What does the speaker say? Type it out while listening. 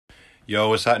Yo,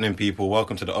 what's happening, people?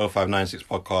 Welcome to the 0596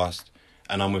 podcast,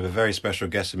 and I'm with a very special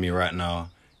guest with me right now,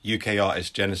 UK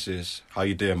artist Genesis. How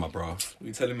you doing, my bro? What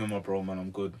you telling me, my bro, man?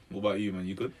 I'm good. What about you, man?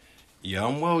 You good? Yeah,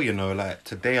 I'm well, like,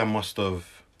 today I must have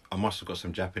got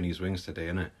some Japanese wings today,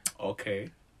 innit?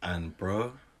 Okay. And,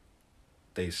 bro,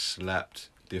 they slapped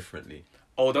differently.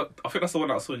 Oh, I think that's the one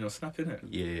that I saw in your snap, innit?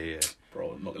 Yeah.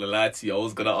 Bro, I'm not gonna lie to you, I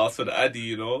was gonna ask for the Addy,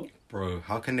 you know? Bro,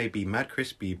 how can they be mad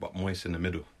crispy but moist in the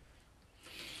middle?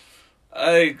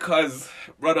 Hey, cuz,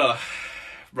 brother,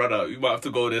 we might have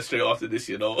to go there straight after this,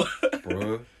 you know?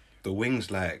 Bro, the wings,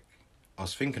 like, I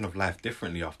was thinking of life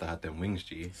differently after I had them wings,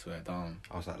 G. Swear down.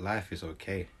 I was like, life is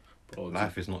okay. Bro,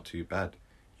 Life is not too bad.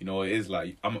 you know what it is?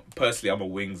 Like, I'm a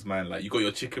wings man. Like, you got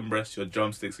your chicken breast, your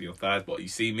drumsticks, and your thighs, but you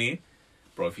see me?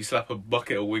 Bro, if you slap a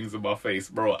bucket of wings in my face,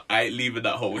 bro, I ain't leaving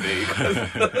that whole day.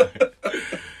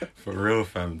 For real,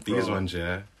 fam. These Bro. ones,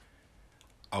 yeah.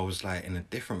 I was like in a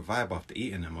different vibe after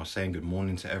eating them. I was saying good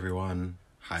morning to everyone,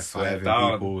 Swear high-fiving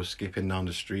down. people, skipping down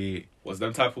the street. Was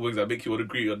them type of wings that make you want to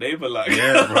greet your neighbour, like...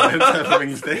 Yeah, bro. Them type of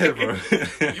wings there, bro.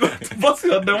 You have to bust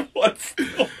it on them once.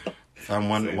 Fam,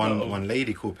 Say no. one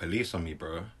lady called police on me,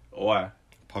 bro. Why?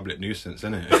 Public nuisance,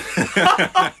 innit?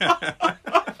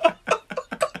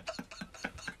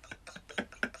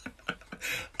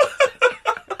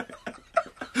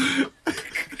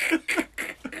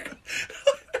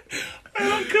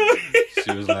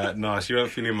 She was like, no, she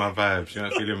wasn't feeling my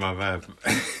vibe.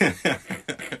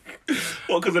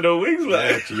 What, because of the wings, Yeah,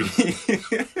 like?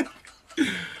 G.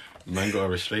 Man got a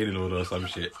restraining order or some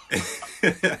shit. You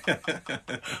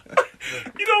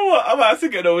know what? I might have to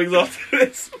get the wings after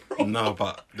this, bro. No,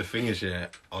 but the thing is, yeah,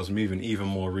 I was moving even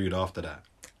more rude after that.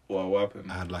 What happened?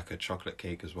 I had like a chocolate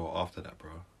cake as well after that,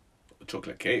 bro.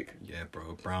 Chocolate cake. Yeah,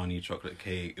 bro. Brownie chocolate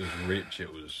cake. It was rich.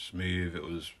 It was smooth. It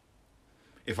was...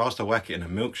 If I was to whack it in a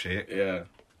milkshake, Yeah.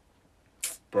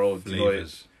 Bro, do you know what it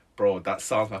is? flavours. Bro, that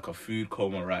sounds like a food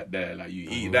coma right there. Like, you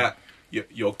eat that,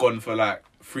 you're gone for like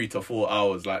 3 to 4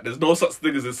 hours. Like, there's no such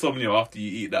thing as insomnia after you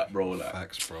eat that, bro. Like,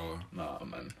 Facts, bro. nah,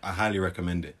 man. I highly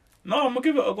recommend it. No, I'm gonna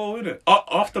give it a go, innit?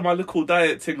 After my little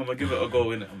diet thing, I'm gonna give it a go,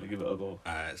 innit? I'm gonna give it a go.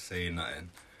 Alright, say nothing.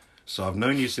 So I've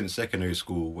known you since secondary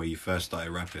school where you first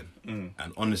started rapping.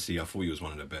 And honestly, I thought you was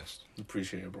one of the best.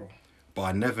 Appreciate it, bro. But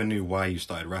I never knew why you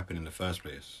started rapping in the first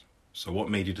place. So what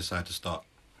made you decide to start?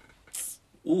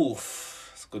 Oof,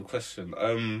 that's a good question.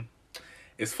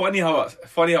 It's funny how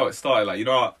it started. Like, you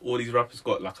know how all these rappers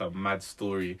got like a mad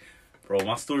story, bro.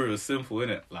 My story was simple,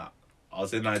 innit? Like, I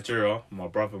was in Nigeria with my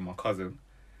brother and my cousin,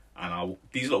 and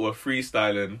these lot were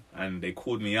freestyling, and they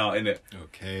called me out, innit?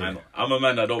 Okay. And I'm a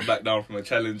man that don't back down from a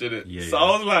challenge, innit? Yeah, So yeah.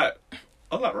 I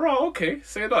was like, right, okay,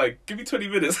 say that. Give me 20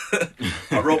 minutes.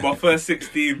 I wrote my first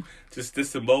 16, just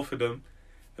dissing both of them,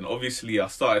 and obviously I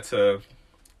started to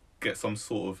get some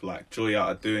sort of like joy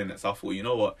out of doing it. So I thought, you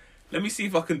know what? Let me see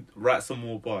if I can write some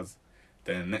more bars.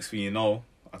 Then next thing you know,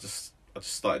 I just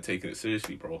started taking it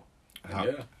seriously, bro. And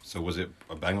yeah. So was it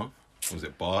a banger? Was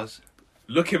it bars?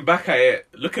 Looking back at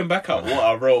what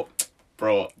I wrote,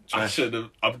 bro, Trash.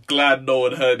 I'm glad no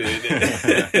one heard it,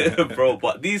 innit? Bro.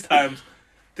 But these times,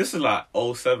 this is like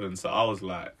 07, so I was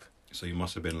like, So you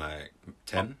must have been like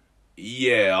 10?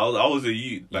 yeah, I was a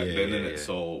youth back Yeah, then, yeah, innit? yeah.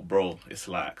 So, bro, it's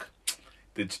like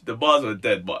the bars were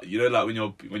dead, but you know, like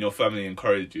when your family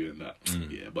encouraged you and that,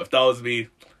 yeah. But if that was me,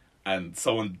 and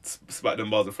someone spat them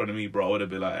bars in front of me, bro, I would have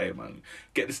been like, hey man,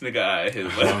 get this nigga out of here,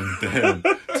 man. Damn.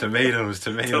 Tomatoes.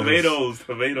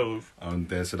 Tomatoes.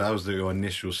 There. So that was your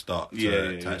initial start to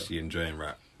Yeah. actually enjoying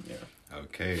rap. Yeah.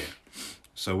 Okay.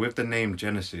 So with the name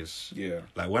Genesis, Yeah.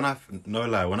 like when I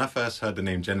first heard the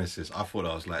name Genesis, I thought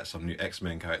I was like some new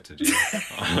X-Men character. G.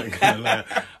 I'm not gonna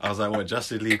lie. I was like, what,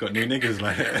 Justice League got new niggas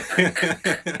like?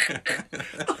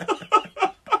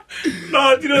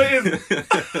 No, do you know what it is?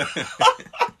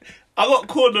 I got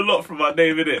called a lot for my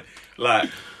name, innit? Like,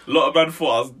 a lot of men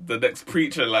thought I was the next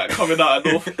preacher, like, coming out of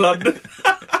North London.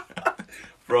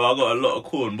 Bro, I got a lot of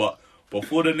calling, but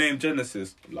before the name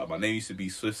Genesis, like, my name used to be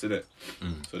Swiss, innit?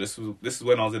 So this is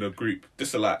when I was in a group. This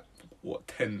is like,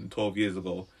 10, 12 years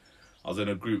ago. I was in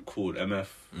a group called MF.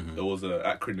 It was an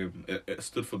acronym. It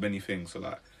stood for many things. So,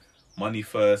 like, Money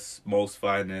First, Most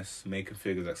Finest, Making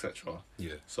Figures, etc.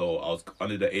 Yeah. So I was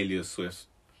under the alias Swift.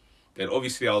 Then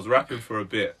obviously I was rapping for a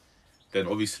bit. Then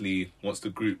obviously once the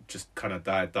group just kind of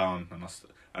died down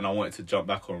and I wanted to jump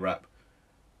back on rap,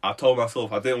 I told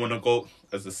myself I didn't want to go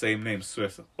as the same name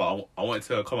Swift, but I wanted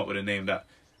to come up with a name that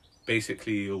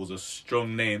basically it was a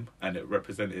strong name and it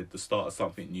represented the start of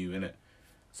something new, innit?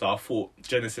 So I thought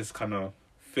Genesis kind of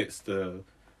fits the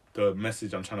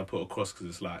message I'm trying to put across, because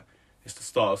it's like it's the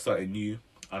start of something new,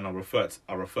 and I refer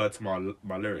to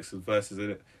my lyrics as verses,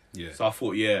 innit? Yeah. So I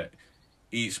thought, yeah,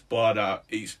 each bar that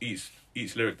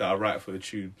each lyric that I write for the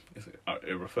tune,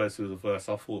 it refers to as a verse.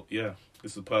 I thought, yeah,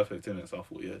 this is perfect in it. So I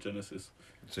thought, yeah, Genesis.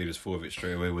 So you just thought of it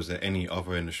straight away. Was there any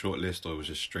other in the short list, or was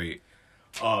it just straight?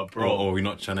 Oh, bro. Or are we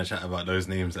not trying to chat about those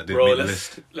names that didn't Bro, make the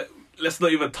list? let's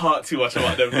not even talk too much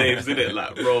about them names, innit?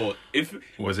 Like, bro, if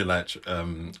Was it like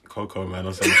Coco Man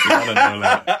or something?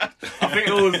 I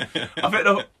don't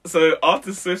know. Like, so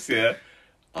after Swifts, yeah,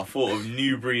 I thought of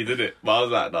New Breed, innit? But I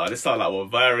was like, nah, this sounds like what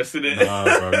virus, innit? nah,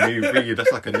 bro, new breed.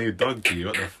 That's like a new dog to you.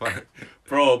 What the fuck?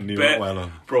 Bro, New bare,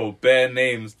 Rottweiler. bro, bare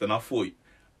names. Then I thought,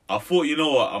 you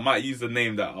know what? I might use the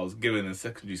name that I was given in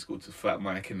secondary school to Fat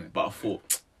Mike, innit? But I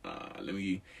thought, let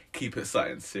me keep it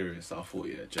something serious. I thought,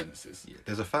 yeah, Genesis. Yeah,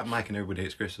 there's a Fat Mike and Everybody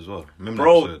Hates Chris as well. Remember that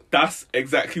Bro, episode? that's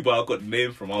exactly where I got the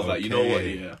name from. I was like, you know what?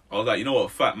 Okay. Yeah. I was like, you know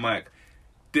what? Fat Mike,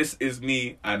 this is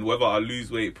me, and whether I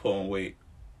lose weight, put on weight,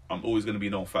 I'm always gonna be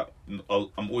known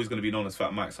I'm always gonna be known as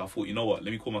Fat Mike. So I thought, you know what?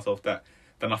 Let me call myself that.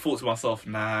 Then I thought to myself,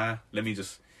 nah, let me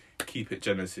just keep it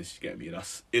Genesis. You get me?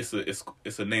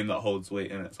 It's a name that holds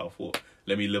weight in it. So I thought,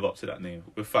 let me live up to that name.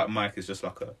 With Fat Mike, it's just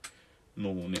like a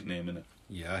normal nickname in it.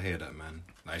 Yeah, I hear that, man.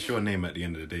 Like, it's your name at the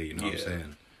end of the day, you know what I'm Yeah.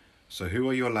 saying? So who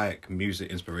are your, like, music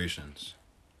inspirations?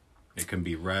 It can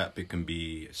be rap, it can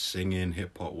be singing,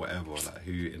 hip-hop, whatever. Like,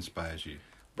 who inspires you?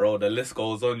 Bro, the list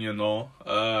goes on, you know.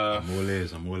 I'm all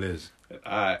ears.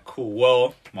 Alright, cool.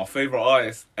 Well, my favourite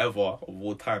artist ever of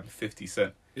all time, 50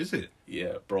 Cent. Is it?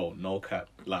 Yeah, bro, no cap.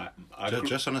 Like,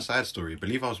 Just on a side story,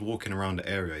 believe I was walking around the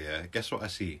area, yeah? Guess what I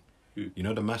see? Who? You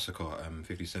know the Massacre,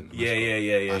 50 Cent? The Yeah,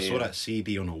 Massacre? I I saw that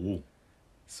CD on a wall.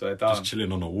 Swear down. Just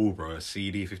chilling on a wall, bro. A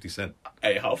CD, 50 Cent.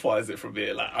 Hey, how far is it from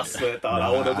here? Like, I swear down, I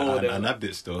want to go there. I nabbed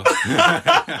it still.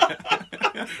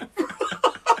 I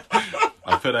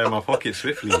put that in my pocket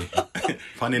swiftly.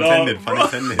 Pun intended.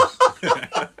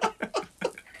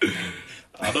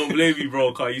 I don't blame you,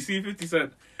 bro. Cause you see 50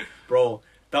 Cent, bro.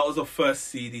 That was the first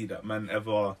CD that man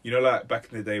ever. You know, like back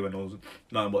in the day when there was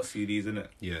nothing but CDs in it.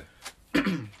 Yeah.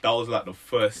 That was like the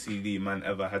first CD man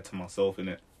ever had to myself in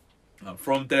it. And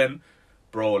from then,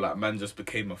 bro, like man just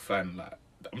became a fan. Like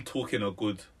I'm talking a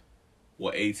good,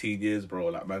 18 years, bro.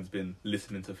 Like man's been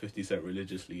listening to 50 Cent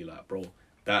religiously. Like, bro,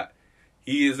 that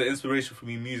he is an inspiration for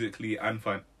me musically and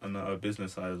on a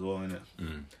business side as well, innit?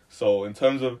 Mm. So in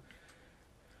terms of,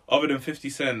 other than 50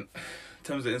 Cent, in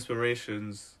terms of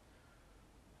inspirations,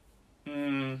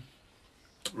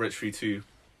 Rich 32.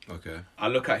 Okay. I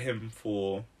look at him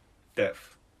for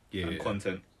depth Yeah. and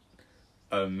content.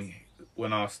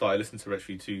 When I started listening to Rich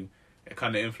 32, it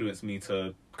kind of influenced me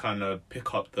to kind of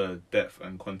pick up the depth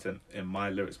and content in my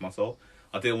lyrics myself.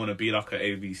 I didn't want to be like an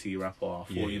ABC rapper. I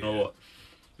thought, you know what,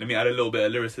 let me add a little bit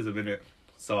of lyricism in it.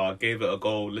 So I gave it a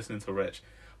go, listening to Rich.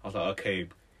 I was like, okay,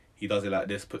 he does it like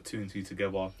this, put two and two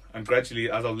together. And gradually,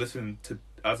 as I was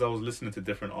listening to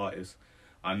different artists,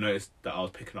 I noticed that I was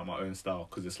picking up my own style,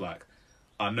 because it's like,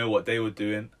 I know what they were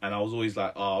doing, and I was always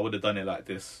like, I would have done it like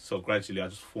this. So gradually, I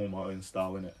just formed my own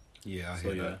style in it. Yeah, I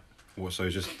hear that. Well, so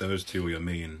just those two were your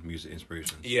main music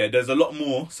inspirations? Yeah, there's a lot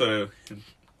more. So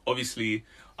obviously,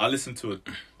 I listen to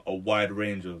a wide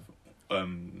range of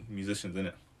musicians in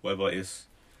it, whether it's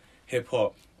hip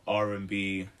hop,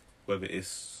 R&B, whether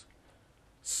it's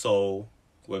soul,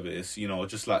 whether it's, you know,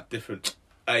 just like different,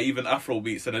 even Afro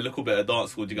beats and a little bit of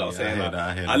dancehall. Do you get what I'm saying?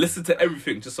 I hear I listen to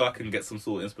everything just so I can get some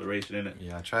sort of inspiration in it.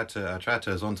 Yeah, I tried to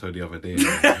Zonto the other day.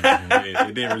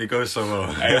 it didn't really go so well.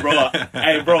 Hey bro,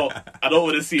 I don't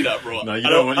want to see that, bro. No, I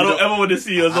don't ever want to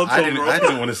see you as Zonto, bro. I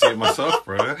didn't want to see it myself,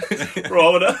 bro. Bro,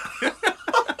 I wanna...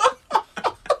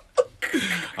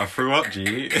 I threw up,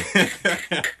 G.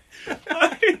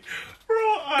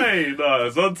 No,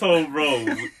 Zonto, bro.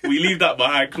 We leave that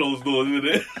behind closed doors, isn't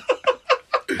it?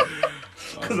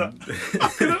 Because I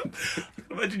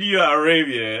imagine you at a rave,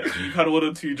 yeah, you've had one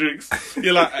or two drinks.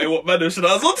 You're like, hey, what manner should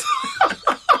I Zonto?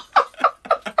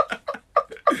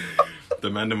 The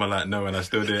man in my like, no, and I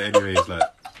still do it anyways, like.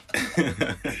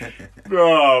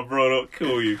 Nah, bro, don't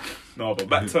kill you. No, but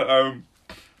back to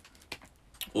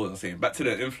what was I saying? Back to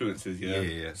the influences,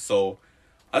 Yeah. So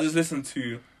I just listen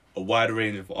to a wide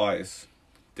range of artists,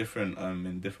 different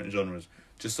in different genres,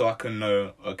 just so I can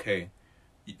know, okay,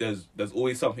 there's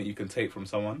always something you can take from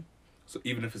someone. So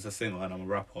even if it's a singer and I'm a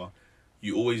rapper,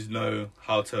 you always know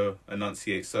how to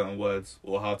enunciate certain words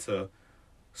or how to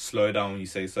slow down when you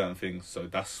say certain things. So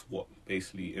that's what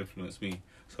basically influenced me.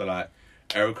 So like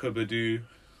Erykah Badu,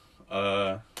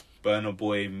 Burna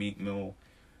Boy, Meek Mill,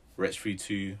 Rich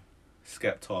 32,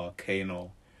 Skepta,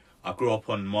 Kano. I grew up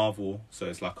on Marvel, so it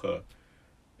was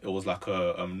like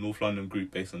a North London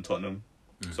group based in Tottenham.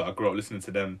 So I grew up listening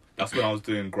to them. That's when I was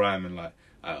doing grime and like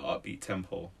at upbeat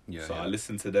tempo. Yeah, so yeah. I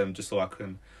listened to them just so I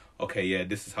can, okay, yeah,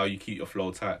 this is how you keep your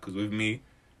flow tight. Because with me,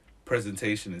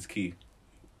 presentation is key.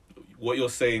 What you're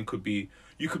saying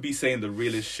you could be saying the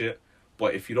realest shit,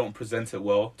 but if you don't present it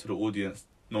well to the audience,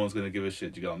 no one's going to give a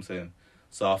shit. Do you get what I'm saying?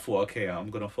 So I thought, okay, I'm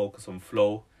going to focus on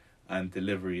flow and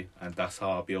delivery, and that's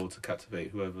how I'll be able to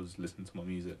captivate whoever's listening to my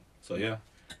music. So yeah,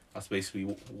 that's basically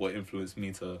what influenced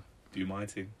me to do my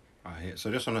thing. Alright,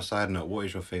 so just on a side note, what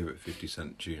is your favourite 50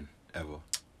 Cent tune ever?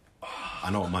 I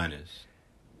know what mine is.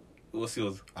 What's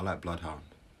yours? I like Bloodhound.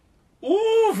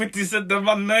 Ooh, 50 Cent the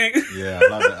man, mate. Yeah,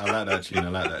 I like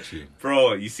that tune.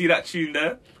 Bro, you see that tune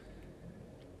there?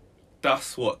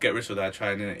 That's what Get Rich or Die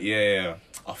Trying, innit? Yeah.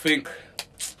 I think,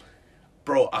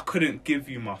 bro, I couldn't give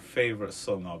you my favourite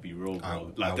song, I'll be real,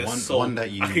 bro. There's one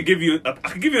that you... I could give you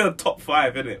a top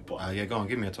 5, innit? But yeah, go on,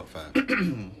 give me a top 5.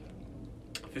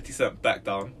 50 Cent Back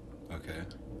Down. Okay.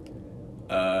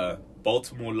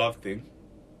 Baltimore Love Thing.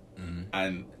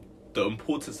 And the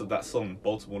importance of that song,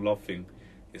 Baltimore Love Thing,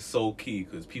 is so key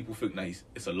because people think that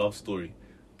it's a love story,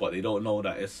 but they don't know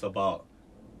that it's about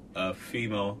a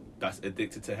female that's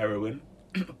addicted to heroin.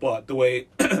 But the way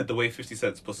 50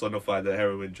 Cent personified the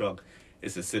heroin drug,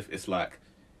 it's as if it's like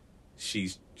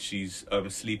she's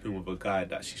sleeping with a guy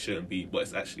that she shouldn't be, but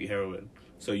it's actually heroin.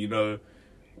 So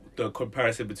the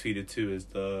comparison between the two is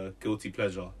the guilty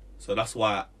pleasure. So that's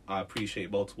why I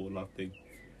appreciate Baltimore Love Thing.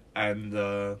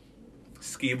 And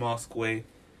Ski Mask Way.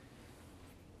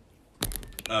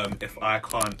 If I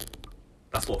Can't,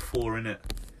 that's what 4,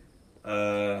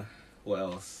 innit? What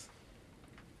else?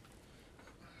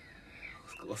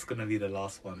 What's gonna be the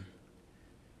last one?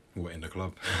 What, In the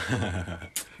Club?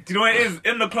 Do you know what it is?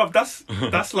 In the Club, that's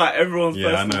like everyone's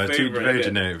personal favourite.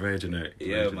 Very generic.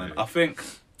 Yeah, man. I think,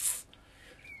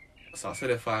 so I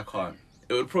said If I Can't,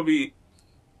 it would probably,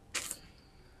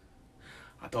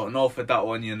 I don't know for that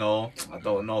one, I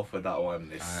don't know for that one.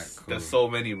 Cool. There's so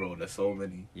many, bro. There's so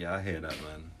many. Yeah, I hear that,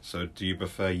 man. So do you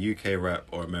prefer UK rap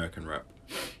or American rap?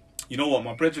 You know what?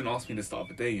 My brethren asked me this the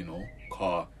other day,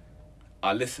 car.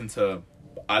 I listen to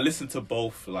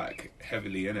both, like,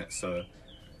 heavily, innit? So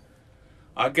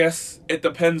I guess it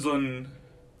depends. I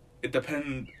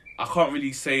can't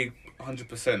really say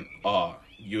 100%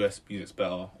 US music's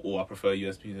better, or I prefer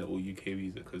US music or UK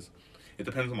music, because it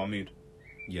depends on my mood.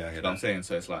 Yeah, I hear You know what I'm saying?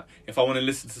 So it's like, if I want to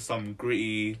listen to some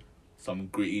gritty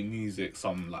music,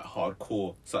 some like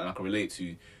hardcore, something I can relate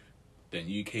to, then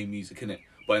UK music, innit?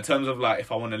 But in terms of like,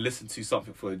 if I want to listen to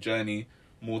something for a journey,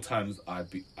 more times I'd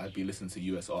be listening to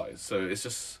US artists. So it's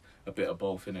just a bit of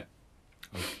both, innit?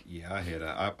 Yeah, I hear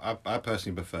that. I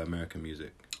personally prefer American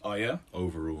music. Oh yeah?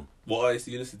 Overall. What artists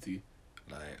do you listen to?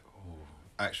 Like,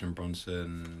 Action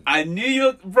Bronson. I knew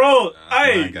you, bro.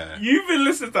 My guy. You've been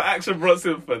listening to Action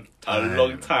Bronson for a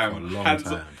long time. For a long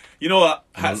time. You know what?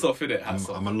 Hats off, innit? Hats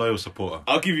off. I'm a loyal supporter.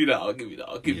 I'll give you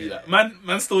that.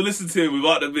 Man still listen to him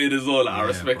without the beard as well. Like, I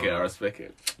respect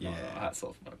it. Yeah. No, hats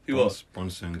off, man. Who else?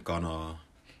 Bronson, Gunna.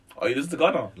 Oh, you listen to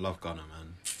Gunna? Love Gunna,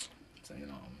 man. So, what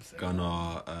I'm saying.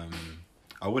 Gunna,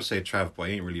 I would say Trav, but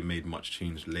he ain't really made much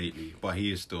tunes lately. But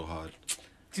he is still hard.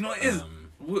 Do you know what it is?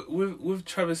 With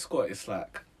Travis Scott, it's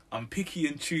like, I'm picky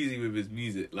and choosy with his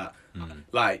music.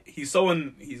 Like he's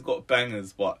got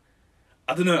bangers, but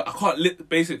I don't know. I can't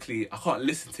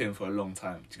listen to him for a long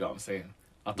time. Do you get what I'm saying?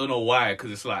 I don't know why, because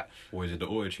it's like. Or is it the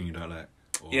auto tune you don't like?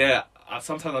 Or... Yeah,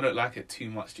 sometimes I don't like it too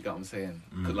much. Do you get what I'm saying?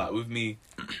 Because like with me,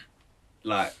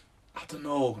 like I don't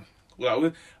know.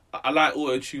 Like I like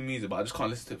auto tune music, but I just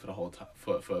can't listen to it for the whole time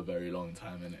for a very long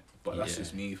time, innit? But that's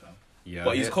just me, fam. Yeah.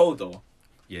 But he's cold though.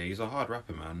 Yeah, he's a hard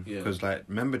rapper, man. Yeah. Because, like,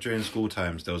 remember during school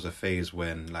times, there was a phase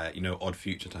when, like, Odd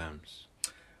Future times?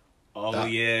 Oh,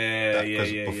 yeah.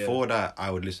 Because before that,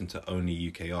 I would listen to only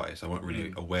UK artists. I wasn't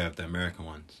really aware of the American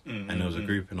ones. And there was a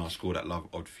group in our school that loved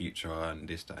Odd Future and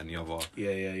this, that, and the other.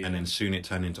 Yeah. And then soon it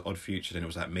turned into Odd Future. Then it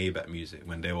was, like, Maybach music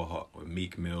when they were hot. With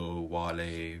Meek Mill,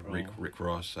 Wale, Rick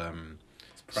Ross,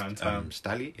 Prime Time.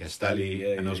 Stally? Yeah, Stally. Yeah,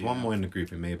 and there was one more in the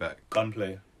group in Maybach.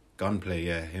 Gunplay,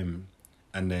 yeah, him.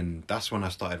 And then that's when I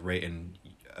started rating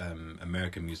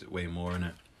American music way more,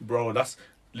 innit? Bro, that's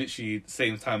literally the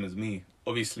same time as me.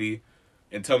 Obviously,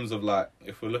 in terms of like,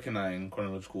 if we're looking at it in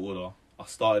chronological order, I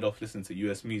started off listening to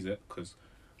US music because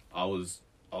I was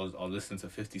listening to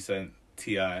 50 Cent,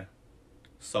 T.I.,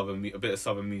 a bit of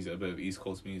Southern music, a bit of East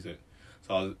Coast music.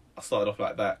 So I started off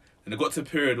like that. And it got to a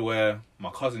period where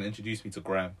my cousin introduced me to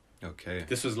grime. Okay.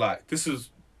 This was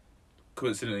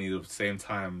coincidentally the same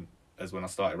time as when I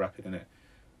started rapping, innit?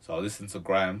 So I listened to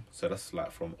grime, so that's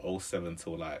like from 07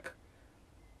 till like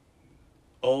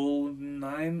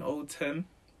 09, 010.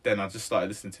 Then I just started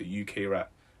listening to UK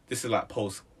rap. This is like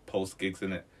post gigs,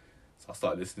 innit? So I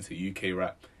started listening to UK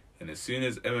rap. And as soon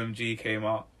as MMG came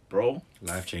out, bro.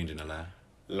 Life changing a lie.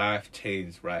 Life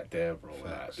changed right there, bro. Like,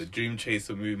 Facts. the Dream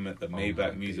Chaser movement, the Oh Maybach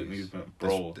my music days. movement,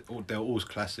 bro. They're all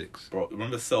classics. Bro,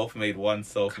 remember Self-Made 1,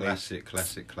 Self-Made?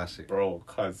 Classic. Bro,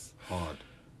 cause Hard.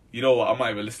 you know what? I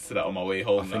might even listen to that on my way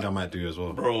home. I think like, I might do as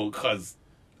well. bro, cause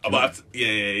I'm Do you about to,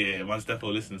 yeah. Man's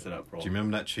definitely listening to that, bro. Do you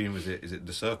remember that tune? Is it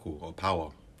The Circle or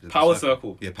Power? Is it The Power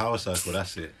Circle. Yeah, Power Circle.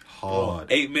 That's it. Bro, Hard.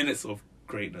 8 minutes of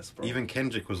greatness, bro. Even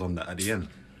Kendrick was on that at the end.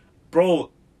 Bro,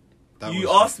 That you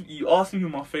was- asked me who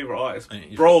my favorite artist.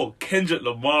 Ain't you- Bro, Kendrick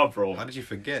Lamar, bro. How did you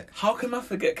forget? How can I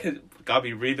forget Kendrick? Gotta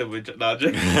be reading with... Nah, we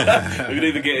didn't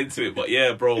even get into it. But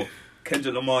yeah, bro,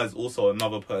 Kendrick Lamar is also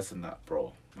another person that,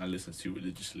 bro, I listen to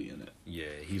religiously in it. Yeah,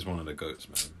 he's one of the goats,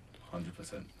 man.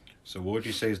 100%. So what would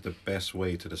you say is the best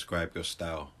way to describe your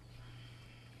style?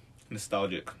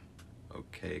 Nostalgic.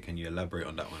 Okay, can you elaborate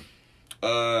on that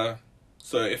one?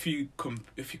 So if you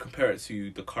compare it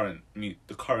to the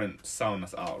current sound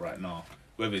that's out right now,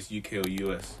 whether it's UK or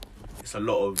US, it's a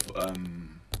lot of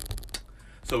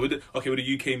So with the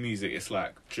UK music, it's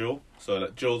like drill. So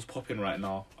like drill's popping right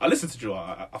now. I listen to drill.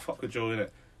 I fuck with drill in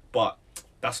it, but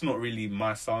that's not really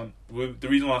my sound. The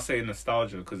reason why I say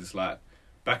nostalgia, because it's like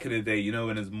back in the day, you know,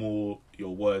 when there's more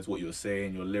your words, what you're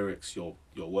saying, your lyrics, your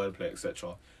wordplay,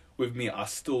 etc. With me, I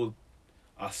still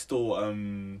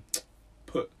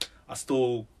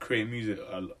create music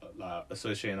like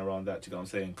associating around that. Do you know what I'm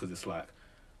saying? Because it's like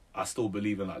I still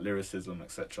believe in like lyricism,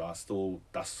 etc.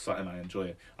 That's something I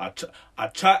enjoy. I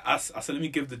said, let me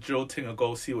give the drill thing a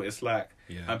go, see what it's like.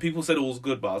 Yeah. And people said it was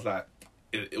good, but I was like,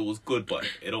 it was good, but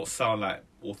it don't sound like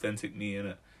authentic me in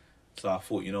it. So I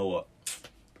thought, you know what?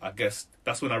 I guess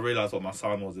that's when I realized what my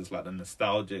sound was. It's like the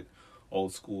nostalgic,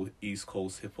 old school East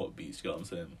Coast hip hop beats. You know what I'm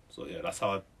saying? So yeah, that's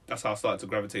how I started to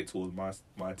gravitate towards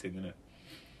my thing in it.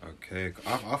 Okay,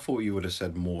 I thought you would have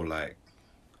said more like,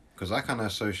 because I kind of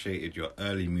associated your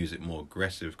early music more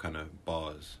aggressive kind of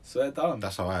bars. Swear down.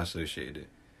 That's how I associated it.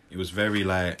 It was very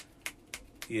like,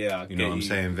 Yeah, you know what I'm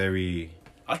saying, very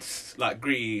I just like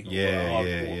gritty. Yeah,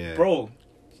 hardcore. yeah. Bro,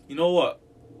 you know what?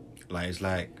 like, it's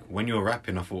like when you were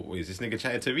rapping, I thought, wait, is this nigga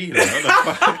chatting to me? Like,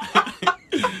 what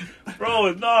the fuck?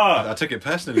 Bro, nah. I took it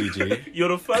personally, G. You're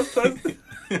the first person.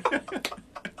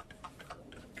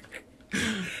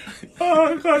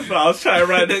 Oh god, bro, I was chatting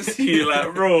right next to you,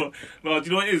 like, bro. No, do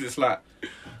you know what it is? It's like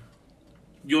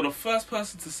you're the first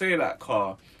person to say that,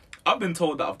 Car. I've been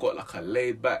told that I've got like a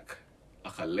laid back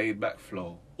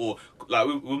flow, or like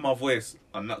with my voice,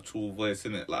 a natural voice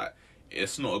in it. Like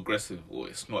it's not aggressive or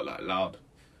it's not like loud.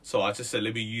 So I just said,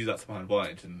 let me use that to my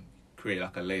advantage and create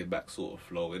like a laid back sort of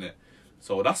flow in it.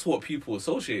 So that's what people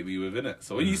associate me with, innit?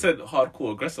 So when you said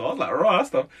hardcore aggressive, I was like, right, that's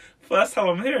the first time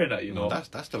I'm hearing that, you know? That's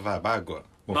the vibe I got.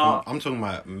 Well, Nah. I'm talking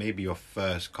about maybe your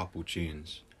first couple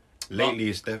tunes. Lately,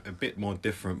 it's a bit more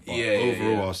different, but Yeah,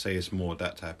 overall, yeah. I'll say it's more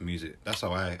that type of music. That's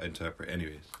how I interpret it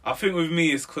anyways. I think with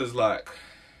me, it's because, like,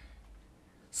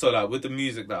 so, like, with the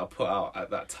music that I put out at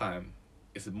that time,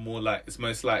 it's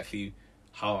most likely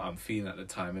how I'm feeling at the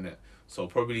time, innit? So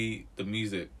probably the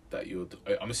music that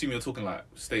I'm assuming you're talking, like,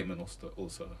 Statement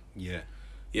also. Yeah.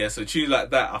 Yeah, so tunes like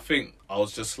that, I think I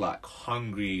was just, like,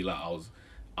 hungry, like, I was,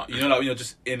 you know, like, when you're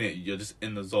just in it, you're just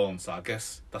in the zone, so I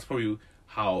guess that's probably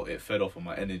how it fed off on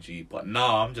my energy. But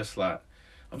now I'm just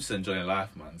enjoying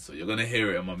life, man. So you're gonna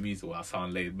hear it in my music where I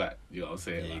sound laid back. You know what I'm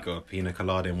saying? Yeah, Like, you got a pina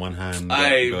colada in one hand,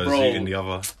 Aye, you got a bro. Zoot in the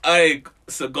other.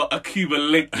 so got a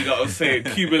Cuban link. You know what I'm saying?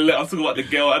 Cuban link. I'm talking about the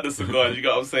girl and the cigar. You know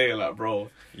what I'm saying? Like, bro.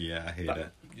 Yeah, I hear Like,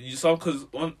 that. because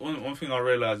one thing I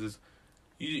realized is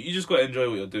you just gotta enjoy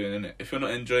what you're doing, innit? If you're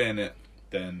not enjoying it,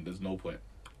 then there's no point.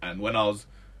 And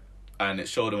it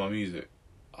showed in my music,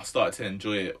 I started to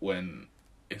enjoy it when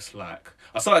I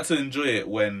started to enjoy it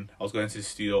when I was going to the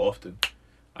studio often,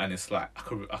 and it's like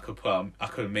I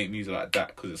could make music like that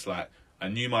because it's like I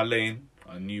knew my lane,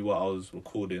 I knew what I was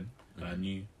recording, and I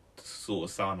knew the sort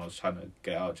of sound I was trying to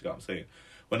get out. Do you know what I'm saying?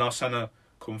 When I was trying to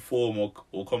conform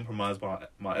or compromise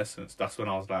my essence, that's when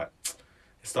I was like,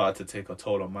 it started to take a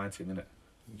toll on my thing, innit?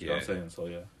 You know what I'm saying? So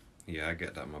yeah. Yeah, I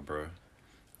get that, my bro.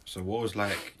 So what was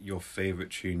like your favourite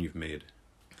tune you've made?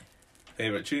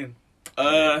 Favorite tune?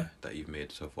 That you've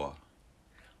made so far?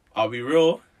 I'll be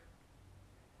real.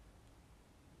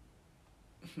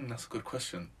 That's a good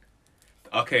question.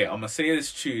 Okay, I'm gonna say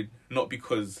this tune not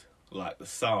because like the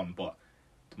sound, but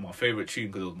my favorite tune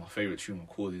because it was my favorite tune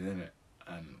recorded in it,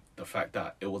 and the fact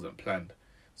that it wasn't planned.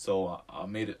 So I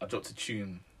dropped a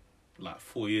tune like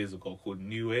 4 years ago called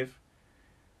New Wave,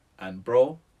 and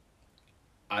bro,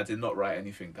 I did not write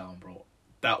anything down, bro.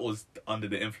 That was under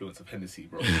the influence of Hennessy,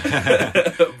 bro.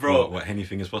 Bro, What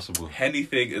anything is possible.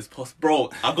 anything is possible, bro.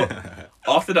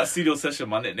 After that studio session,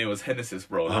 my nickname was Hennessis,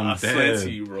 bro. Like, I swear dead.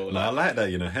 to you, bro. No, I like that,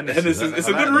 you know. Hennessy's, Hennessis, it's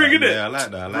I a like good that. ring, innit? Yeah, I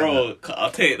like that. Bro,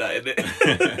 I'll take that,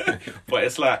 innit? But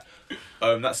it's like,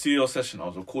 that studio session, I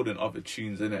was recording other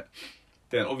tunes, innit?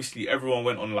 Then obviously everyone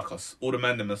went on like all the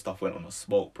mandem and stuff went on a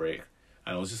smoke break.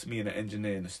 And it was just me and the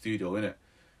engineer in the studio, innit?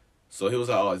 So he was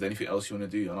like, oh, is there anything else you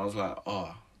want to do? And I was like,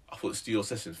 oh, I thought the studio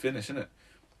session's finished, innit?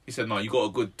 He said, no, you got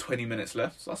a good 20 minutes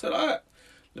left. So I said, all right,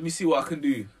 let me see what I can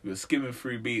do. We were skimming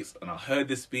through beats and I heard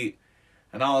this beat.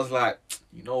 And I was like,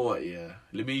 you know what, yeah,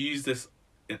 let me use this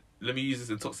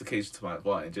intoxication to my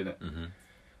advantage, innit? Mm-hmm.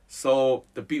 So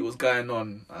the beat was going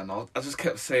on and I just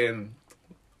kept saying,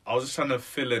 I was just trying to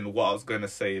fill in what I was going to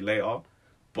say later,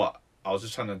 but I was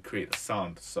just trying to create a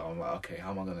sound. So I'm like, okay,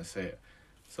 how am I going to say it?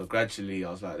 So gradually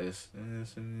I was like this.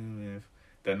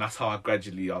 Then that's how I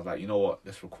was like, you know what,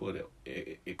 let's record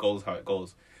it. It goes how it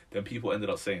goes. Then people ended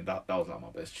up saying that was like my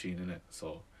best tune, innit?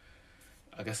 So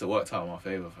I guess it worked out in my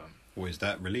favour, fam. Well, is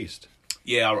that released?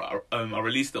 Yeah, I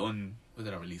released it on... Where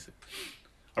did I release it?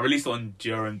 I released it on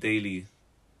GRM Daily,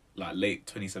 like late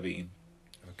 2017.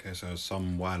 Okay, so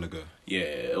some while ago. Yeah,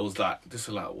 it was like... This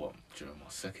was like, what? During my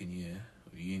second year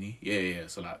of uni? Yeah.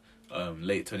 So like,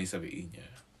 late 2017, yeah.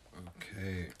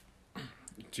 Okay.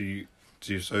 Do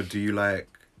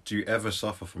you ever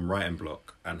suffer from writing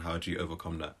block, and how do you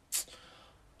overcome that?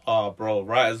 Oh, bro,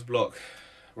 writer's block's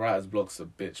a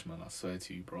bitch, man. I swear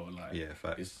to you, bro. Like, Yeah,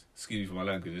 facts. Excuse me for my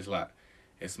language. It's like,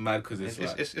 it's mad because it's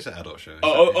like... It's an adult show.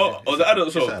 The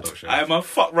adult show. It's an adult show. I am a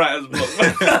fuck writer's block.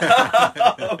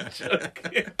 I'm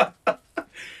joking.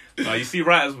 No, you see,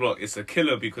 writer's block, it's a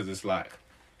killer because it's like,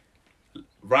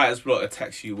 writer's block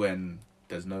attacks you when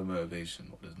there's no motivation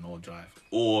or there's no drive,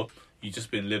 or you just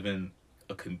been living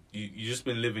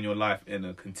your life in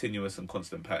a continuous and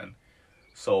constant pattern.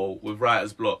 So with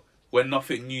writer's block, when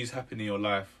nothing new's happened in your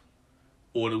life,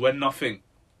 or when nothing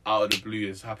out of the blue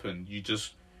has happened, you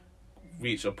just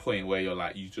reach a point where you're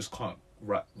like, you just can't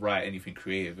write anything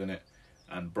creative in it.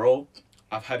 And bro,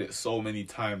 I've had it so many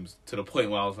times to the point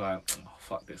where I was like, oh,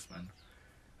 fuck this, man.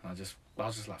 And I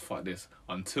was just like, fuck this,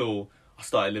 until I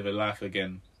started living life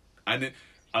again. And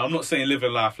I'm not saying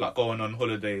living life like going on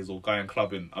holidays or going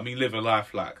clubbing. I mean living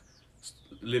life like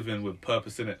living with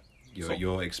purpose in it.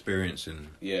 You're experiencing.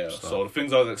 Yeah. stuff. So the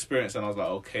things I was experiencing, I was like,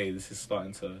 okay, this is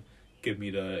starting to give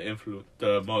me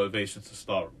the motivation to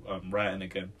start writing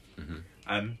again. Mm-hmm.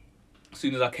 And as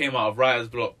soon as I came out of writer's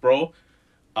block, bro,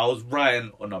 I was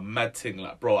writing on a mad thing.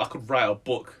 Like, bro, I could write a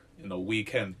book in a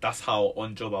weekend. That's how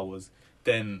on job I was.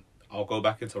 Then I'll go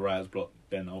back into writer's block.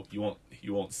 Then you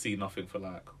won't see nothing for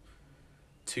like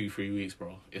 2-3 weeks,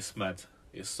 bro. It's mad.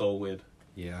 It's so weird.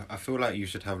 Yeah, I feel like you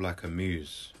should have like a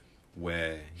muse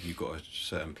where you got a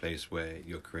certain place where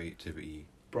your creativity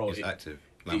is active.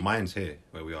 Like mine's here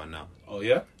where we are now. Oh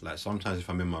yeah? Like sometimes if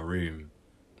I'm in my room,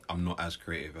 I'm not as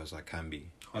creative as I can be.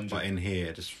 100. But in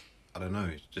here, I don't know,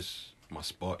 it's just my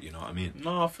spot, you know what I mean?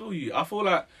 No, I feel you. I feel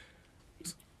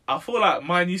like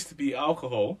mine used to be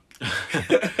alcohol.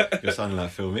 You're sounding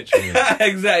like Phil Mitchell.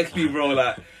 Exactly, bro.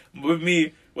 Like, with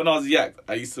me, when I was yak,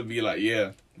 I used to be like,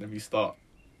 yeah, let me start.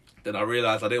 Then I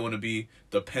realised I didn't want to be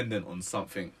dependent on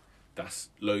something that's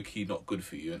low-key not good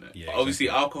for you, innit? Yeah, obviously,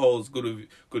 exactly. alcohol is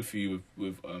good for you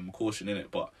with caution in it,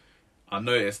 but I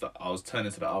noticed that I was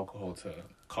turning to the alcohol to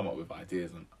come up with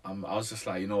ideas, and I was just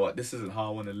like, you know what, this isn't how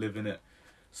I want to live in it.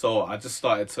 So I just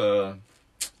started to...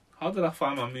 How did I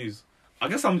find my muse? I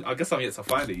guess I'm yet to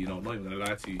find it, you know, I'm not even gonna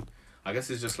lie to you. I guess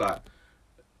it's just like,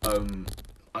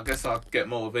 I guess I get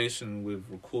motivation with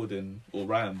recording or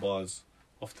writing bars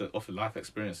off the life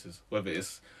experiences, whether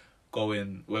it's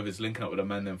linking up with a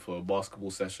man then for a basketball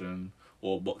session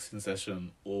or a boxing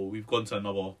session, or we've gone to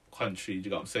another country. Do you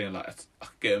get what I'm saying? Like, I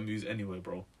could get a muse anywhere,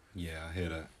 bro. Yeah, I hear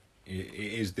that. It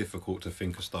is difficult to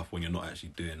think of stuff when you're not actually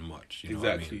doing much. You know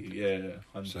Exactly. what I mean?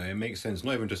 Yeah. So it makes sense.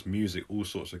 Not even just music, all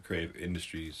sorts of creative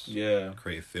industries, Yeah.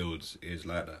 creative fields is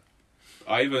like that.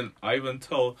 I even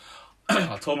told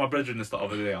I told my brethren this the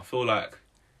other day. I feel like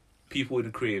people in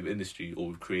the creative industry or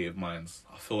with creative minds,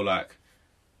 I feel like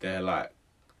they're like,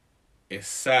 it's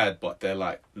sad, but they're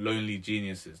like lonely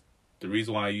geniuses. The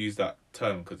reason why I use that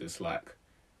term, because it's like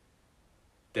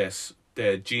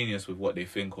they're genius with what they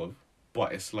think of,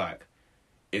 but it's like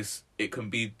it can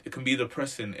be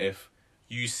depressing if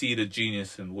you see the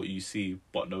genius in what you see,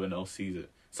 but no one else sees it.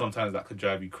 Sometimes that could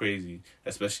drive you crazy,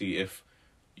 especially if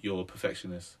you're a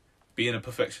perfectionist. Being a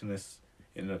perfectionist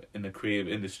in the creative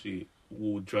industry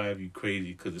will drive you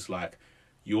crazy, because it's like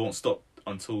you won't stop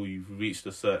until you've reached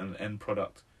a certain end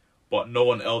product, but no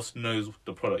one else knows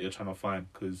the product you're trying to find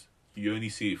because you only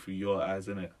see it through your eyes,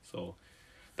 innit? So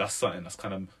that's something that's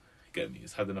kind of, get me,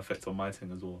 it's had an effect on my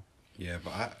thing as well. Yeah,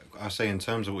 but I say in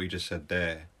terms of what you just said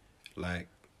there, like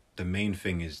the main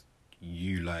thing is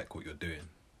you like what you're doing.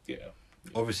 Yeah.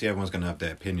 Obviously, everyone's gonna have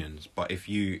their opinions, but if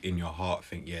you in your heart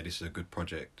think, yeah, this is a good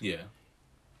project, Yeah.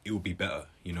 it will be better.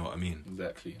 You know what I mean?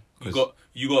 Exactly. 'Cause-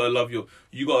 You gotta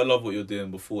love what you're doing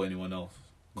before anyone else.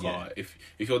 Yeah. If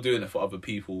you're doing it for other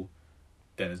people,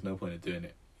 then there's no point in doing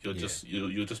it. You'll Yeah.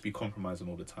 you'll just be compromising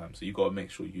all the time. So you gotta make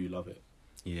sure you love it.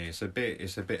 Yeah, it's a bit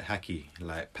hacky,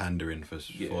 like pandering for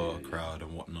a crowd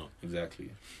and whatnot. Exactly.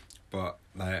 But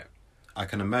like, I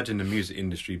can imagine the music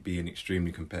industry being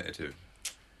extremely competitive.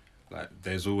 Like,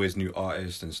 there's always new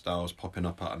artists and styles popping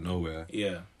up out of nowhere.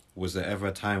 Yeah. Was there ever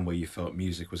a time where you felt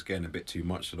music was getting a bit too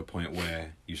much to the point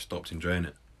where you stopped enjoying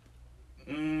it?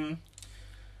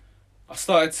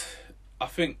 I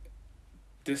think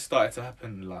this started to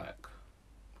happen like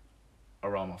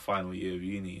around my final year of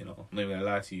uni, you know. I'm not even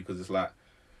gonna lie to you, because it's like,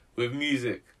 with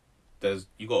music,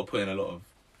 you got to put in a lot of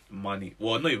money.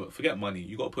 Well, no, but forget money.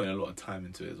 You got to put in a lot of time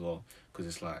into it as well, because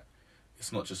it's like,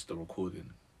 it's not just the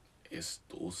recording. It's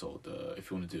also if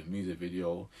you want to do a music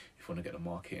video, if you want to get the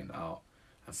marketing out,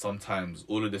 and sometimes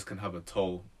all of this can have a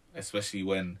toll, especially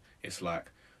when it's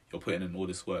like you're putting in all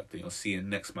this work, then you're seeing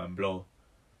next man blow,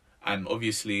 and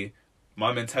obviously,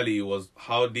 my mentality was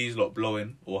how these lot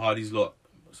blowing or how these lot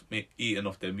eating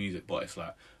off their music, but it's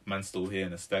like man's still here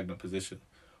in a stagnant position.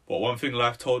 But one thing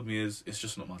life told me is it's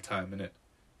just not my time, innit?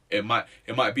 It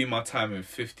might be my time in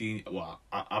 15. Well,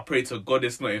 I pray to God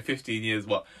it's not in 15 years,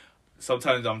 but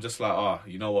sometimes I'm just like,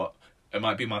 you know what? It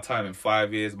might be my time in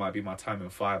 5 years, it might be my time in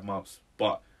 5 months.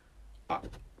 But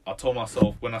I told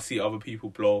myself, when I see other people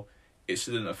blow, it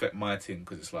shouldn't affect my thing,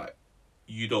 because it's like,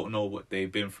 you don't know what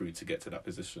they've been through to get to that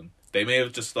position. They may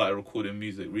have just started recording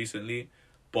music recently,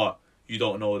 but you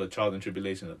don't know the trials and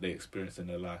tribulation that they experienced in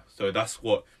their life. So that's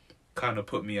what kind of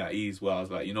put me at ease, where I was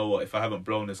like, you know what, if I haven't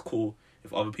blown, it's cool.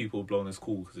 If other people have blown, it's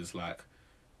cool, because it's like,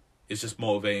 it's just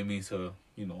motivating me to,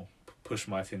 you know, push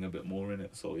my thing a bit more in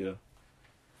it. So yeah.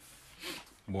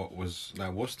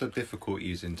 What's the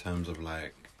difficulties in terms of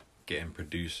like getting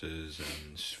producers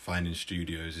and finding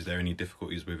studios? Is there any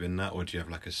difficulties within that, or do you have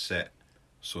like a set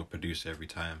sort of producer every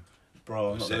time?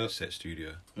 Bro, set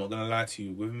studio. I'm not gonna lie to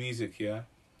you, with music, yeah,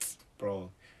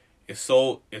 bro, it's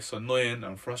annoying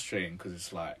and frustrating, because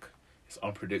it's like, it's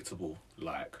unpredictable.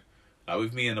 Like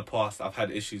with me in the past, I've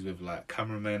had issues with like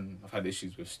cameramen, I've had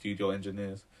issues with studio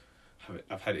engineers,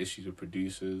 I've had issues with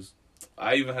producers.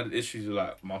 I even had issues with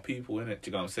like my people in it. Do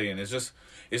you know what I'm saying? It's just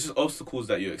obstacles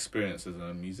that you experience as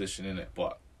a musician in it.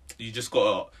 But you just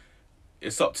gotta.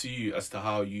 It's up to you as to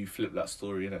how you flip that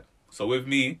story in it. So with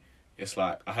me, it's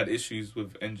like I've had issues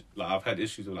with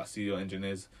like studio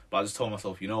engineers, but I just told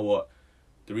myself, you know what,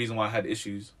 the reason why I had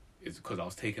issues is because I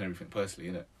was taking everything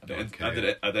personally, innit?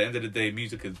 At the end of the day,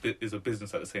 music is a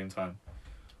business at the same time.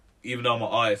 Even though I'm an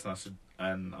artist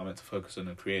and I'm meant to focus on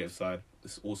the creative side,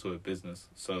 it's also a business.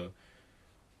 So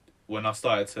when I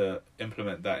started to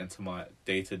implement that into my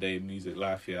day-to-day music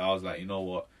life, yeah, I was like, you know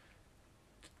what,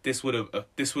 this would have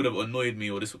annoyed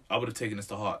me, or I would have taken this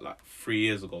to heart like 3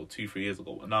 years ago, 2-3 years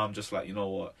ago. And now I'm just like, you know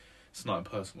what, it's not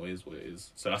impersonal, it is what it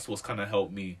is. So that's what's kind of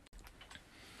helped me.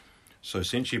 So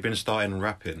since you've been starting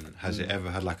rapping, has it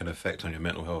ever had like an effect on your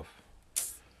mental health?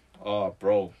 Oh,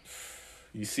 bro,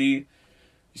 you see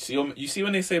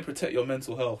when they say protect your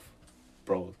mental health,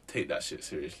 bro, take that shit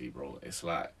seriously, bro. It's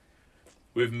like,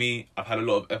 with me, I've had a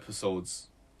lot of episodes,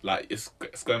 like it's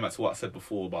going back to what I said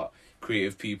before about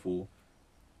creative people.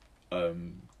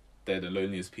 They're the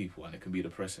loneliest people, and it can be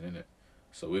depressing, innit?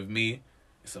 So with me,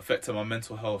 it's affected my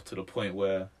mental health to the point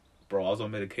where, bro, I was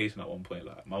on medication at one point.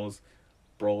 Like, I was,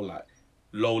 bro, like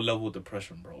low level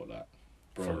depression, bro. Like,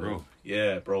 bro, for real?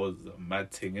 Yeah, bro, it was a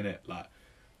mad thing, innit? Like,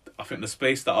 I think the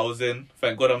space that I was in,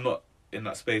 thank God I'm not in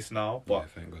that space now, but yeah,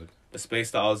 thank God. The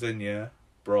space that I was in, yeah,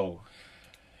 bro,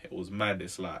 it was mad.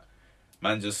 It's like,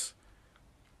 man, just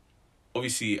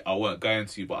obviously I weren't going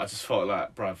to, but I just felt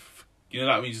like, bruv, you know,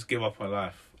 like when you just give up on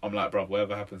life. I'm like, bruv,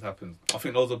 whatever happens, happens. I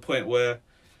think there was a point where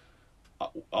I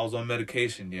was on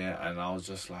medication, yeah, and I was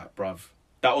just like, bruv,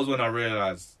 that was when I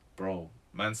realised, bro,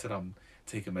 man said I'm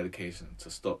taking medication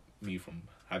to stop me from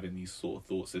having these sort of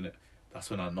thoughts in it. That's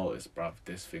when I noticed, bruv,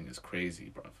 this thing is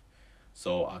crazy, bruv.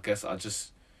 So I guess I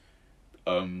just,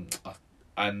 and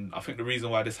I think the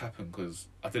reason why this happened, because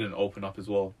I didn't open up as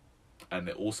well, and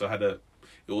it also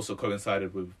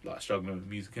coincided with like struggling with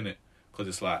music, innit? Because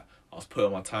it's like I was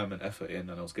putting my time and effort in,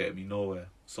 and it was getting me nowhere.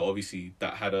 So obviously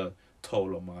that had a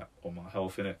toll on my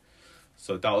health, innit?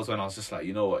 So that was when I was just like,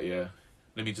 you know what, yeah,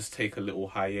 let me just take a little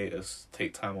hiatus,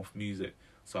 take time off music,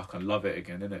 so I can love it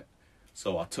again, innit?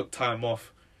 So I took time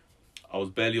off. I was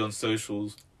barely on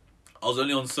socials. I was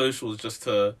only on socials just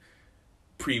to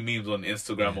pre-memes on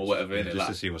Instagram or whatever, innit? Just Like,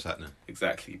 to see what's happening.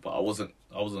 exactly. But I wasn't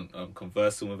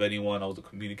conversing with anyone. I wasn't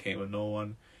communicating with no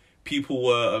one. People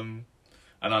were and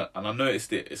I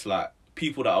noticed it. It's like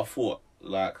people that I thought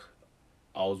like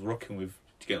I was rocking with.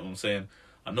 Do you get what I'm saying?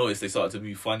 I noticed they started to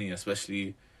be funny,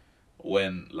 especially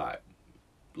when like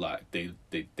they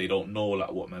don't know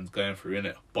like what man's going through,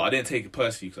 innit? But I didn't take it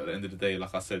personally because at the end of the day,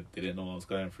 like I said, they didn't know what I was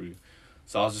going through.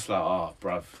 So I was just like,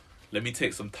 bruv, let me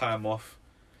take some time off,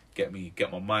 get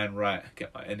my mind right,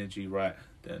 get my energy right,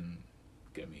 then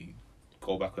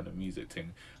go back on the music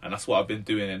thing. And that's what I've been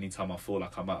doing anytime I feel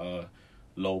like I'm at a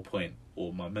low point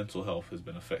or my mental health has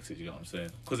been affected, you know what I'm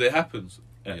saying? Because it happens.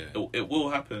 Yeah. It will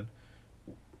happen.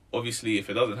 Obviously, if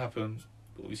it doesn't happen,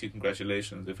 obviously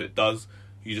congratulations. If it does,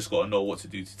 you just got to know what to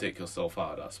do to take yourself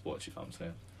out of that spot, you know what I'm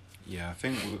saying? Yeah, I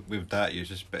think with that, you're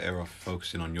just better off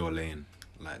focusing on your lane.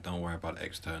 Like, don't worry about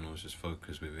externals, just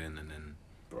focus within, and then,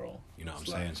 Bro, you know what I'm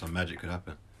it's like- saying? Some magic could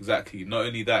happen. Exactly. Not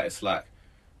only that, it's like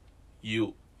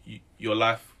your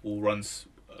life will run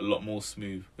a lot more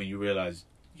smooth when you realise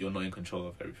you're not in control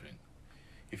of everything.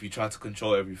 If you try to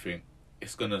control everything,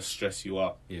 it's going to stress you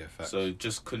out. Yeah, facts. So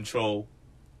just control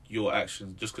your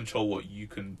actions, just control what you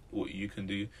can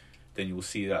do, then you will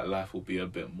see that life will be a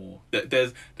bit more.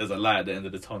 There's a light at the end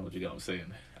of the tunnel, do you get what I'm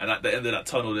saying? And at the end of that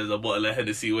tunnel, there's a bottle of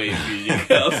Hennessy waiting for you, you get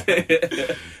what I'm saying?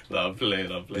 No, I'm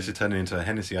playing. This is turning into a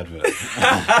Hennessy advert.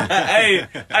 Hey,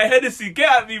 Hennessy,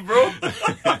 get at me, bro.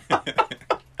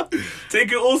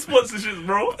 Taking all sponsorships,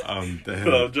 bro. Damn.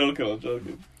 No, I'm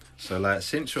joking. So, like,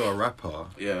 since you're a rapper,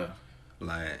 Yeah.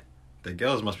 like, the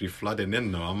girls must be flooding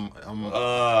in though.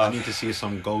 Uh, I need to see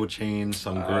some gold chains,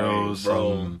 some grills,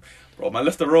 bro, man,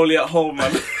 left the rollie at home,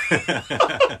 man.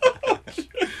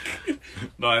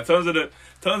 No, in terms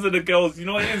of the girls, you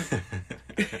know what it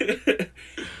is?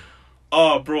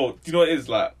 Bro, do you know what it is?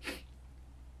 Like,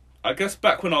 I guess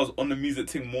back when I was on the music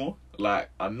thing more, like,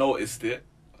 I noticed it.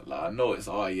 Like, I noticed,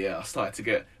 I started to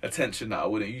get attention that I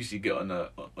wouldn't usually get on a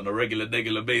regular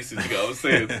basis, you get what I'm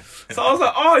saying? So I was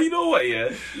like, you know what, yeah?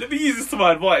 Let me use this to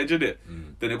my advantage, innit?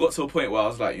 Then it got to a point where I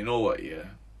was like, you know what, yeah?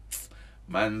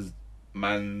 Man's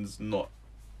not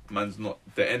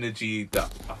the energy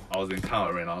that I was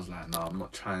encountering. I was like, nah, I'm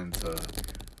not trying to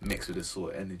mix with this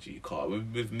sort of energy. Cause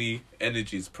with me,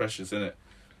 energy is precious, innit?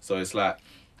 So it's like,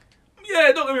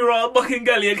 yeah, don't get me wrong, I'm bucking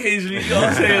galley occasionally, you know what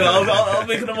I'm saying? I was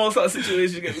making the most out of the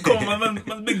situation, you get me? Come on,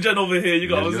 man, Big Jen over here, you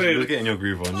know what I'm saying? Just getting your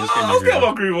groove on. I was getting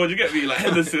my groove on, you get me? Like,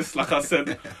 Henderson, like I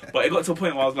said. But it got to a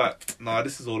point where I was like, nah,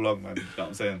 this is all long, man, you know what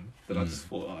I'm saying? Then I just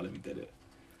thought, let me do it.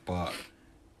 But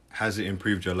has it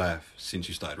improved your life since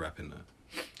you started rapping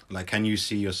though? Like, can you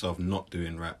see yourself not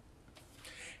doing rap?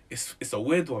 It's a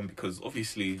weird one because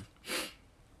obviously,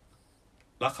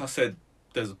 like I said,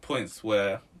 there's points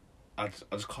where I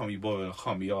just can't be bothered. I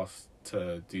can't be asked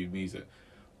to do music.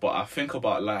 But I think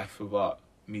about life without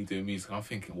me doing music. And I'm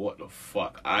thinking, what the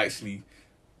fuck? I actually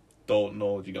don't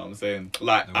know. Do you get what I'm saying?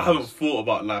 Like, I haven't thought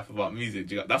about life without music.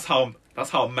 Do you get, that's how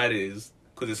mad it is.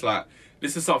 Because it's like,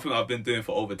 this is something I've been doing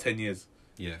for over 10 years.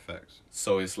 Yeah, facts.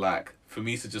 So it's like, for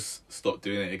me to just stop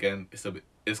doing it again,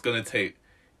 it's gonna take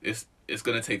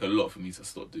a lot for me to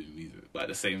stop doing music. But at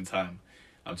the same time,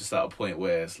 I'm just at a point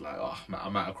where it's like,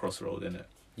 I'm at a crossroad, innit?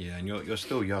 Yeah, and you're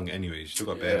still young anyway. You still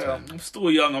got bare time. I'm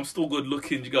still young. I'm still good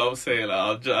looking. You know what I'm saying?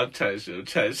 Like, I'm chatting shit.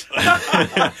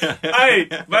 Hey,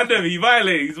 man,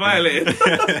 he's violating.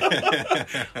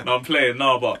 No, I'm playing.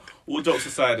 No, but all jokes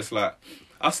aside, it's like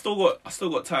I still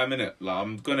got time in it. Like,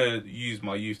 I'm gonna use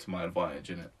my youth to my advantage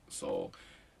in it. So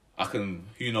I can.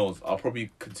 Who knows? I'll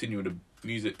probably continue with the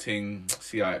music thing.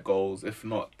 See how it goes. If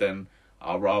not, then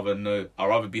I'll rather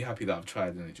be happy that I've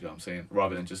tried in it. You know what I'm saying?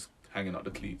 Rather than just hanging up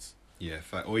the cleats. Yeah,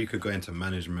 or you could go into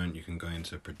management, you can go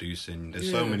into producing. There's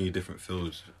so many different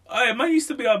fields. Hey, man used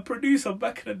to be a producer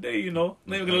back in the day, you know.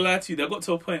 Not even gonna lie to you. They got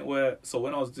to a point where, so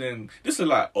when I was doing, this is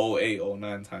like 08,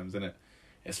 09 times, innit?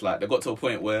 It's like, they got to a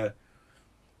point where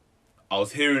I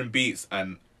was hearing beats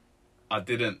and I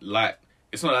didn't like,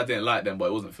 it's not that I didn't like them, but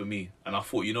it wasn't for me. And I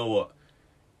thought, you know what?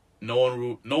 No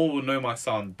one will know my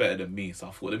sound better than me. So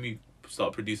I thought, let me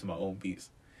start producing my own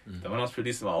beats. Then when I was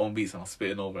producing my own beats and I was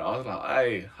spitting over it, I was like,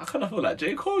 hey, how can I feel like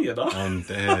J. Cole, you know? I'm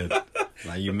dead.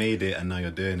 Like, you made it and now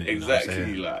you're doing it.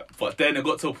 Exactly, like, but then it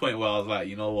got to a point where I was like,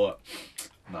 you know what?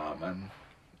 Nah, man.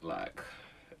 Like,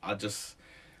 it just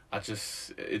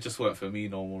weren't for me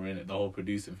no more, innit? The whole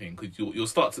producing thing. Because you'll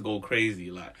start to go crazy.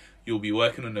 Like, you'll be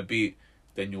working on a beat,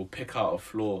 then you'll pick out a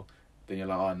flaw, then you're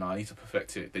like, oh, no, I need to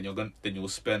perfect it. Then you'll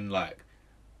spend, like,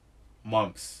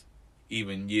 months,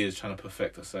 even years trying to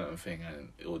perfect a certain thing,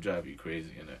 and it will drive you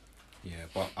crazy, innit? Yeah,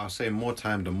 but I'll say more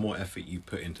time, the more effort you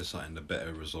put into something, the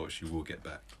better results you will get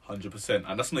back. 100%,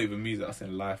 and that's not even music. That's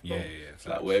in life, bro. Yeah. It's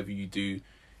like whatever you do,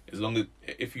 as long as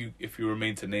if you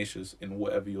remain tenacious in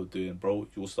whatever you're doing, bro,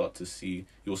 you'll start to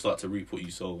reap what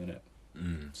you sow in it.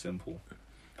 Simple.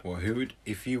 Well, who would,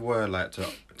 if you were like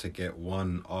to get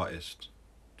one artist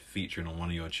featuring on one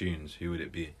of your tunes, who would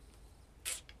it be?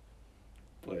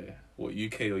 Boy, what,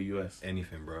 UK or US?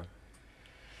 Anything, bro.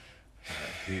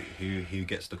 Who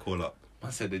gets the call up?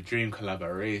 I said the dream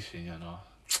collaboration, you know,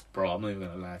 bro. I'm not even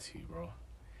gonna lie to you, bro.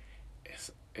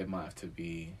 It might have to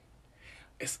be.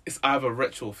 It's either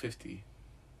Retro or 50.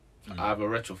 Either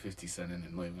Retro 50 Cent, and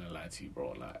I'm not even gonna lie to you,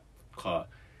 bro. Like, car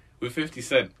with 50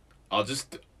 Cent, I'll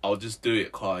just do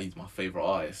it, car. He's my favorite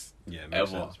artist. Yeah,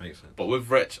 makes sense. But with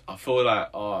Wretch, I feel like,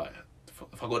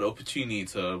 if I got the opportunity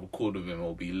to record with him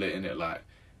or be lit in it, like,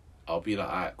 I'll be like,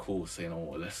 alright, cool, saying,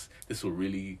 this will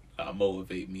really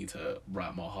motivate me to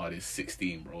write my hardest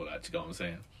 16, bro. Like, you know what I'm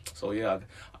saying? So yeah,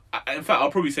 in fact,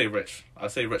 I'll probably say Wretch.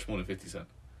 I'd say Wretch more than 50 Cent.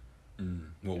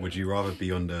 What would you rather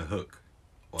be on the hook,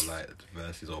 or like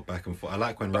verses, or back and forth? I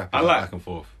like when rappers I like back and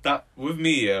forth. That with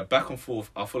me, yeah, back and forth.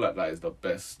 I feel like that is the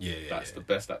best. That's the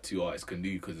best that two artists can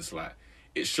do, because it's like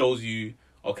it shows you,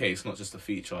 okay, it's not just a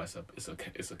feature.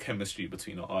 It's a chemistry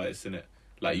between the artists, innit?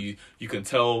 Like you can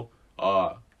tell.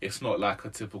 It's not like a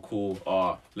typical,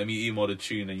 let me email the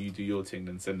tune and you do your thing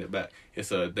and send it back.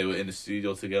 They were in the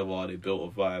studio together, they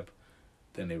built a vibe,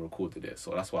 then they recorded it.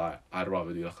 So that's why I'd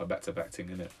rather do like a back-to-back thing,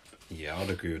 innit? Yeah, I'd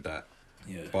agree with that.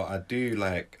 Yeah. But I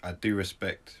do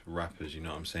respect rappers, you know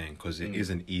what I'm saying? Because it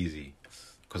isn't easy.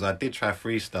 Because I did try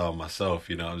freestyle myself,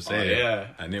 you know what I'm saying? Yeah.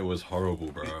 And it was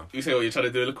horrible, bro. You say what you're trying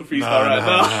to do, a little freestyle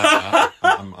now?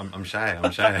 I'm shy.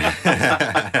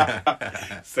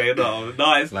 Say no,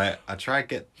 nice. Like, I try to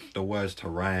get the words to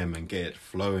rhyme and get it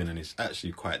flowing, and it's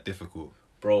actually quite difficult.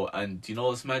 Bro, and do you know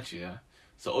what's mad, yeah?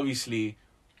 So obviously,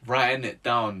 writing it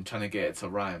down, trying to get it to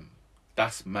rhyme,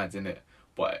 that's mad, innit?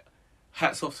 But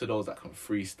hats off to those that can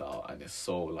freestyle, and it's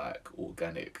so like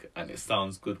organic, and it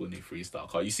sounds good when they freestyle.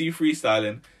 Cause you see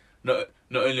freestyling, not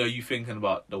only are you thinking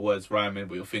about the words rhyming,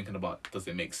 but you're thinking about, does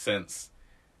it make sense?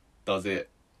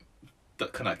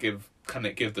 Can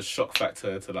it give the shock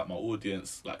factor to like my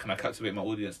audience? Like, can I captivate my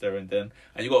audience there and then?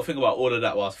 And you got to think about all of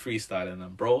that whilst freestyling.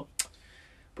 And bro,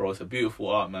 it's a beautiful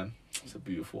art, man. It's a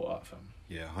beautiful art, fam.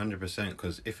 Yeah, 100%.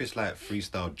 Because if it's like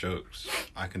freestyle jokes,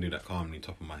 I can do that calmly,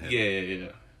 top of my head. Yeah.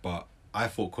 But I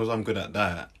thought, because I'm good at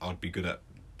that, I'd be good at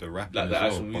the rapping like as the well.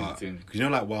 actual music thing. Because you know,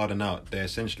 like Wild 'N Out, they're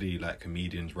essentially like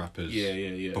comedians, rappers,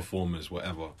 performers,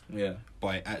 whatever. Yeah.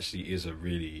 But it actually is a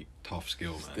really tough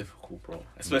skill, man. It's difficult, bro.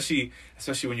 Especially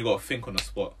when you got to think on the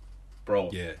spot, bro.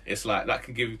 Yeah. It's like that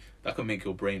can make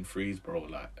your brain freeze, bro.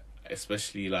 Like,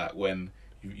 especially like when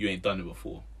you ain't done it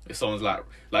before. If someone's like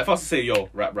if I was to say, yo,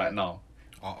 rap right now.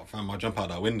 Oh, fam, I'll jump out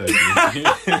that window. Bro, you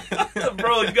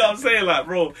know what I'm saying? Like,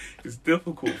 bro, it's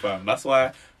difficult, fam. That's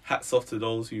why hats off to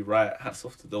those who write, hats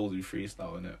off to those who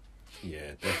freestyle, innit?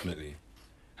 Yeah, definitely.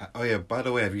 Oh yeah, by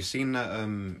the way, have you seen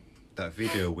that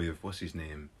video with, what's his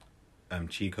name?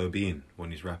 Chico Bean, when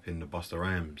he's rapping the Busta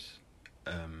Rhymes,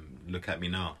 Look At Me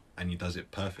Now, and he does it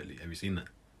perfectly. Have you seen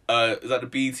that? Is that the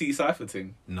BET Cypher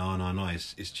thing? No,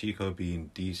 it's Chico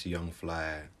Bean, DC Young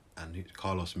Fly, and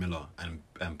Carlos Miller, and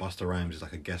Busta Rhymes is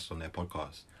like a guest on their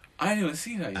podcast. I didn't even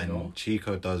see that, you know. And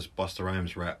Chico does Busta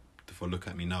Rhymes rap for Look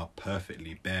At Me Now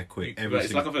perfectly, bare quick.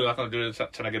 It's like I feel like I'm doing trying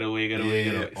to get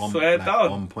away. Swear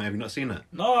down. On point. Have you not seen that?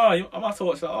 No, I'm about to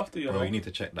watch that after you. Bro, you need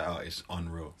to check that out. It's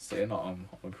unreal. Say not.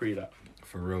 I'm pre that.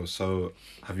 For real. So,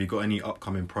 have you got any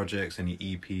upcoming projects, any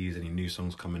EPs, any new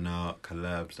songs coming out,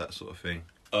 collabs, that sort of thing?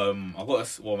 I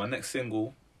got my next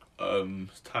single,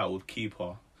 is titled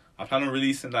Keeper. I plan on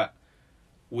releasing that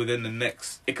within the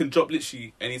next. It can drop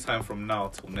literally anytime from now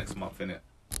till next month, innit?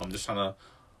 I'm just trying to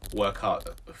work out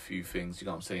a few things. You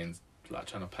know what I'm saying? Like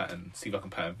trying to see if I can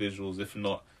pattern visuals. If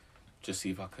not, just see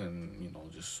if I can,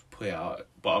 just put it out.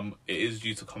 But it is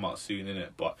due to come out soon, innit?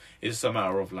 But it's just a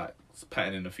matter of like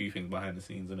patterning a few things behind the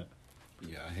scenes, innit?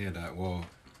 Yeah, I hear that. Well,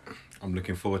 I'm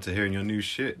looking forward to hearing your new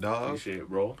shit, dog. Appreciate it,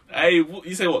 bro. Hey,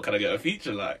 you say what? Can I get a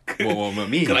feature, like? What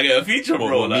me? Can I get a feature,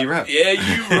 bro? What, me rap? Yeah,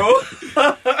 you, bro.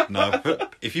 No,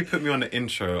 if you put me on the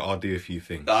intro, I'll do a few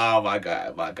things. Oh, my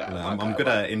guy. I'm good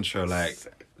at intro, like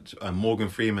Morgan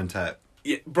Freeman type.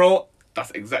 Yeah, bro.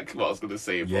 That's exactly what I was gonna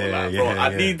say, bro.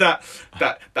 I need that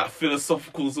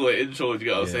philosophical sort of intro. Do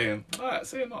you get what I'm saying? Alright,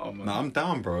 say nothing, man. No, I'm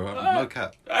down, bro. No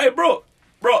cap. Hey, bro,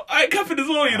 I ain't capping as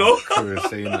well, you know. Cool,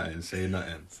 say nothing. Say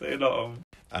nothing.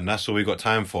 And that's all we got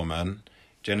time for, man.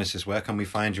 Genesis, where can we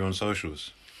find you on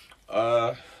socials?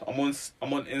 I'm on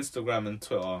Instagram and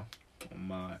Twitter.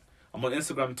 I'm on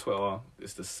Instagram, Twitter.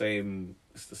 It's the same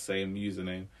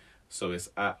username. So it's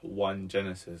at One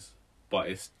Genesis, but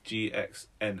it's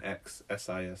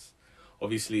GXNXSIS.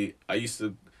 Obviously, I used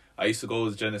to go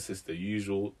with Genesis, the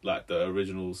usual, like the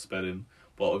original spelling,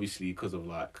 but obviously because of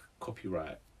like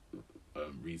copyright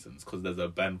reasons, because there's a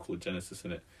band called Genesis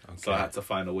in it, so I had to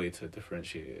find a way to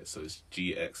differentiate it. So it's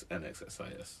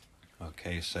GXNXSIS.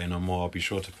 Okay, say no more. I'll be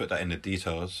sure to put that in the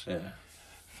details. Yeah.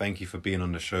 Thank you for being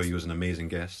on the show. You was an amazing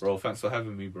guest. Bro, thanks for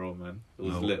having me, bro, man. It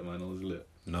was lit, man. It was lit.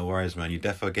 No worries, man. You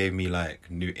definitely gave me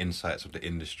like new insights of the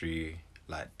industry,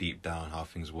 like deep down how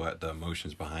things work, the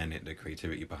emotions behind it, the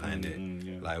creativity behind it.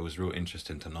 Yeah. Like it was real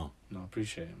interesting to know. No, I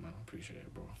appreciate it, man. I appreciate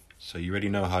it, bro. So you already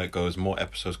know how it goes. More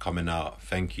episodes coming out.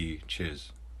 Thank you.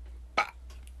 Cheers.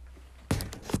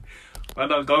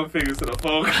 Man, I'm going fingers to the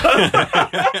phone.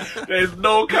 There's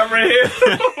no camera here.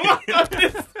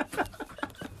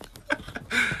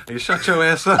 You shut your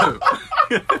ass up.